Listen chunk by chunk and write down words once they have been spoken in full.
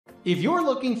If you're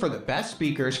looking for the best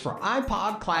speakers for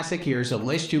iPod Classic, here's a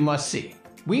list you must see.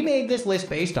 We made this list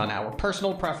based on our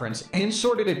personal preference and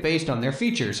sorted it based on their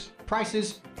features,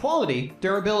 prices, quality,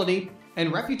 durability,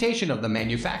 and reputation of the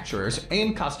manufacturers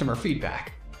and customer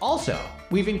feedback. Also,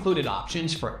 we've included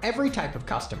options for every type of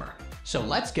customer. So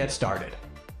let's get started.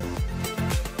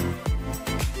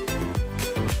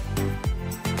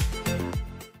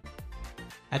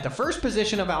 At the first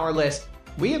position of our list,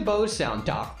 we have Bose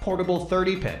SoundDock Portable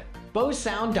 30-pin. Bose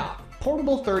SoundDock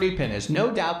Portable 30-pin is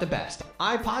no doubt the best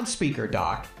iPod speaker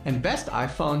dock and best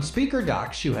iPhone speaker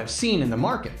docks you have seen in the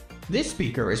market. This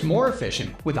speaker is more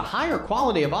efficient with a higher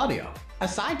quality of audio.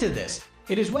 Aside to this,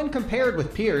 it is when compared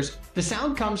with peers, the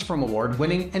sound comes from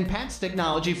award-winning and patented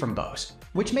technology from Bose,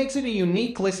 which makes it a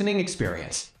unique listening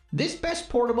experience. This best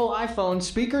portable iPhone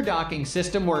speaker docking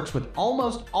system works with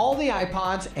almost all the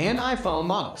iPods and iPhone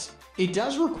models. It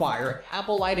does require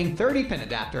Apple Lightning 30-pin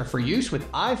adapter for use with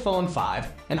iPhone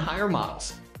 5 and higher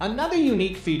models. Another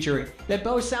unique feature that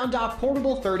Bose SoundDock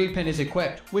Portable 30-pin is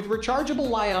equipped with rechargeable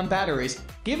Li-ion batteries,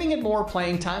 giving it more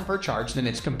playing time per charge than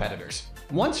its competitors.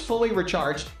 Once fully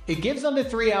recharged, it gives under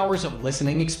 3 hours of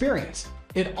listening experience.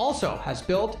 It also has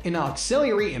built-in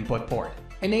auxiliary input port,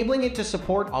 enabling it to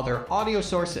support other audio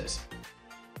sources.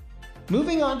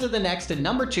 Moving on to the next at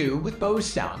number 2 with Bose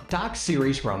SoundDock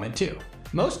Series Roman 2.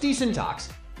 Most decent docks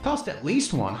cost at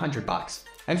least $100,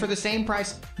 and for the same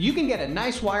price, you can get a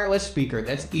nice wireless speaker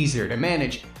that's easier to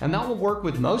manage and that will work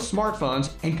with most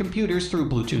smartphones and computers through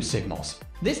Bluetooth signals.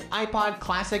 This iPod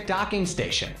Classic docking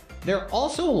station, they're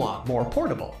also a lot more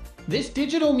portable. This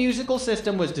digital musical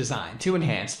system was designed to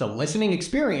enhance the listening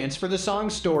experience for the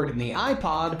songs stored in the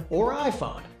iPod or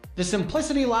iPhone. The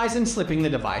simplicity lies in slipping the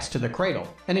device to the cradle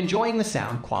and enjoying the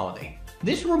sound quality.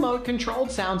 This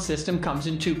remote-controlled sound system comes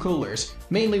in 2 coolers,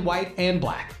 mainly white and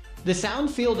black. The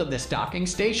sound field of this docking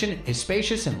station is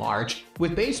spacious and large,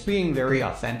 with bass being very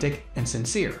authentic and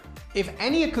sincere. If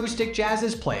any acoustic jazz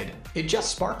is played, it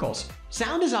just sparkles.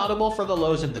 Sound is audible for the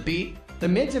lows of the beat, the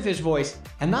mids of his voice,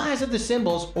 and the highs of the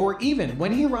cymbals, or even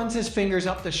when he runs his fingers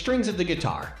up the strings of the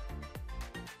guitar.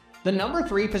 The number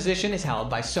 3 position is held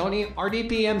by Sony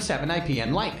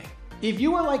RDPM7IPN Lightning. If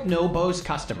you are like no Bose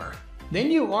customer, then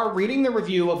you are reading the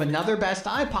review of another best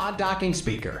iPod docking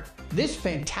speaker. This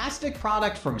fantastic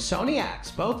product from Sony acts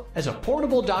both as a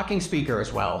portable docking speaker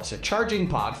as well as a charging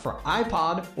pod for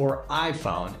iPod or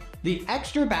iPhone. The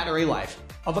extra battery life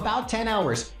of about 10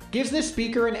 hours gives this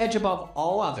speaker an edge above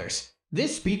all others.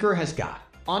 This speaker has got,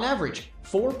 on average,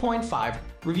 4.5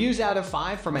 reviews out of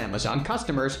 5 from Amazon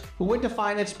customers who would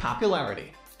define its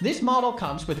popularity. This model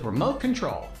comes with remote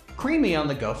control, creamy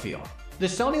on-the-go feel. The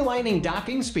Sony Lightning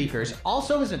docking speakers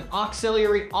also has an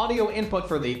auxiliary audio input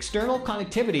for the external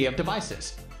connectivity of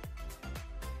devices.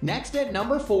 Next at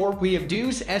number 4, we have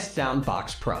OontZ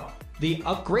SoundBox Pro. The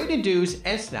upgraded OontZ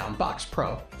SoundBox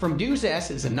Pro from OontZ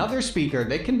is another speaker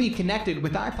that can be connected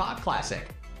with iPod Classic.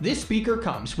 This speaker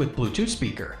comes with Bluetooth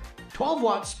speaker,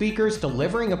 12-watt speakers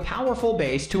delivering a powerful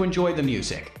bass to enjoy the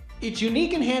music. Its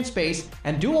unique enhanced bass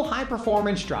and dual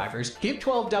high-performance drivers give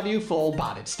 12W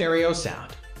full-bodied stereo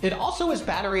sound. It also is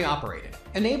battery operated,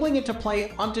 enabling it to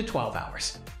play up to 12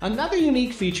 hours. Another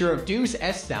unique feature of OontZ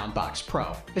SoundBox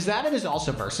Pro is that it is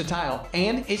also versatile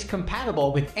and is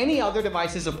compatible with any other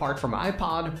devices apart from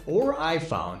iPod or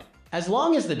iPhone, as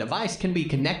long as the device can be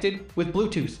connected with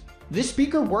Bluetooth. This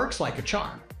speaker works like a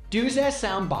charm. OontZ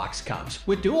SoundBox comes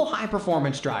with dual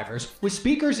high-performance drivers with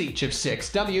speakers each of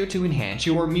 6W to enhance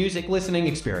your music listening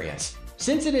experience.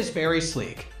 Since it is very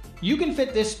sleek, you can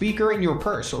fit this speaker in your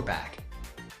purse or bag.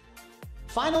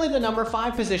 Finally, the number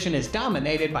 5 position is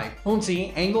dominated by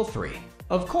OontZ Angle 3.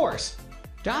 Of course,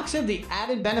 docks have the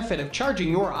added benefit of charging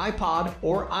your iPod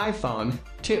or iPhone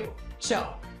too.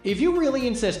 So, if you really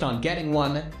insist on getting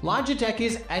one,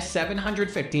 Logitech's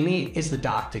S715E is the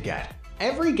dock to get.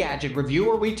 Every gadget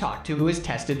reviewer we talked to who has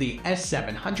tested the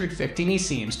S715E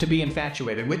seems to be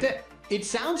infatuated with it. It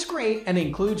sounds great and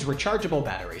includes rechargeable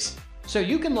batteries, so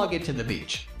you can lug it to the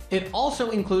beach. It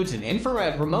also includes an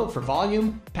infrared remote for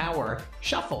volume, power,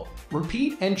 shuffle,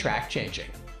 repeat, and track changing.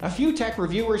 A few tech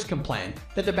reviewers complain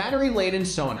that the battery-laden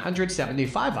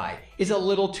SO175i is a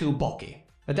little too bulky,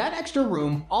 but that extra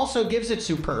room also gives it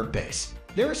superb bass.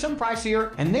 There are some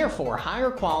pricier and therefore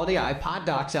higher quality iPod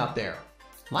docks out there,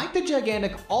 like the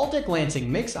gigantic Altic Lansing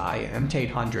Mix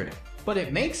IM800. But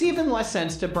it makes even less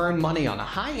sense to burn money on a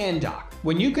high-end dock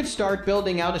when you could start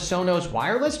building out a Sonos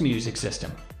wireless music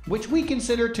system, which we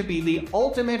consider to be the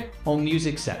ultimate home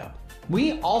music setup.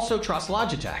 We also trust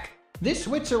Logitech. This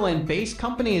Switzerland-based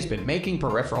company has been making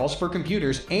peripherals for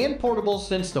computers and portables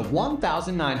since the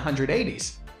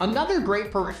 1980s. Another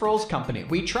great peripherals company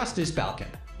we trust is Belkin.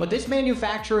 But this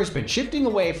manufacturer has been shifting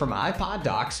away from iPod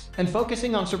docks and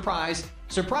focusing on surprise,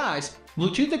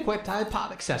 Bluetooth-equipped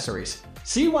iPod accessories.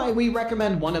 See why we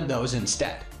recommend one of those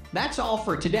instead. That's all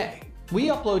for today. We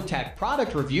upload tech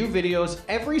product review videos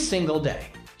every single day.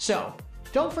 So,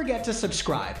 don't forget to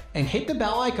subscribe and hit the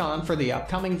bell icon for the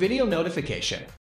upcoming video notification.